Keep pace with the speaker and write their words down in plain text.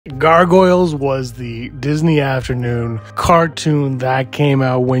Gargoyles was the Disney afternoon cartoon that came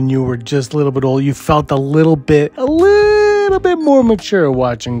out when you were just a little bit old. You felt a little bit more mature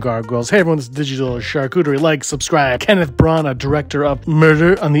watching Gargoyles. Hey everyone, this is Digital Charcuterie. Like, subscribe. Kenneth Branagh, director of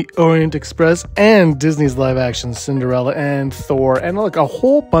Murder on the Orient Express and Disney's live-action Cinderella and Thor, and look, a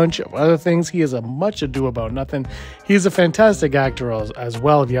whole bunch of other things. He is a much ado about nothing. He's a fantastic actor as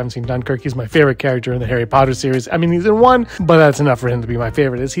well. If you haven't seen Dunkirk, he's my favorite character in the Harry Potter series. I mean, he's in one, but that's enough for him to be my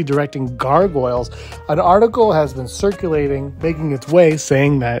favorite. Is he directing Gargoyles? An article has been circulating, making its way,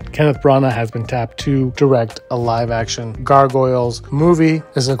 saying that Kenneth Branagh has been tapped to direct a live-action Gargoyles movie.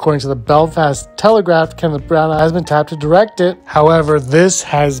 This is according to the Belfast Telegraph. Kenneth Branagh has been tapped to direct it. However, this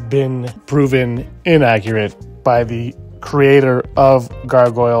has been proven inaccurate by the creator of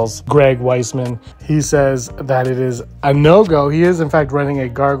Gargoyles, Greg Weisman. He says that it is a no-go. He is in fact running a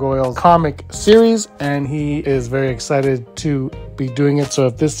Gargoyles comic series and he is very excited to be doing it. So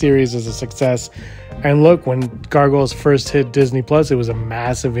if this series is a success, and look, when Gargoyles first hit Disney Plus, it was a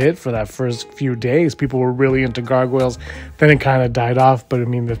massive hit for that first few days. People were really into Gargoyles. Then it kind of died off. But I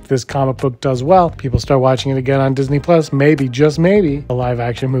mean, if this comic book does well, people start watching it again on Disney Plus. Maybe, just maybe, a live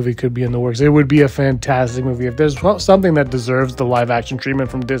action movie could be in the works. It would be a fantastic movie. If there's something that deserves the live action treatment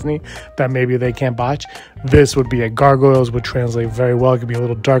from Disney that maybe they can't botch, this would be it. Gargoyles would translate very well. It could be a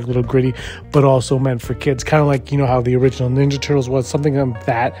little dark, a little gritty, but also meant for kids. Kind of like, you know, how the original Ninja Turtles was. Something in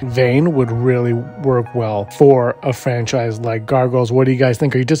that vein would really work well for a franchise like Gargoyles. What do you guys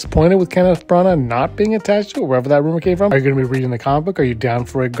think? Are you disappointed with Kenneth Branagh not being attached to it, wherever that rumor came from? Are you going to be reading the comic book? Are you down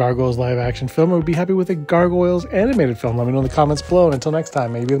for a Gargoyles live action film, or would be happy with a Gargoyles animated film? Let me know in the comments below. And until next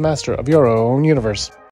time, may you be the master of your own universe.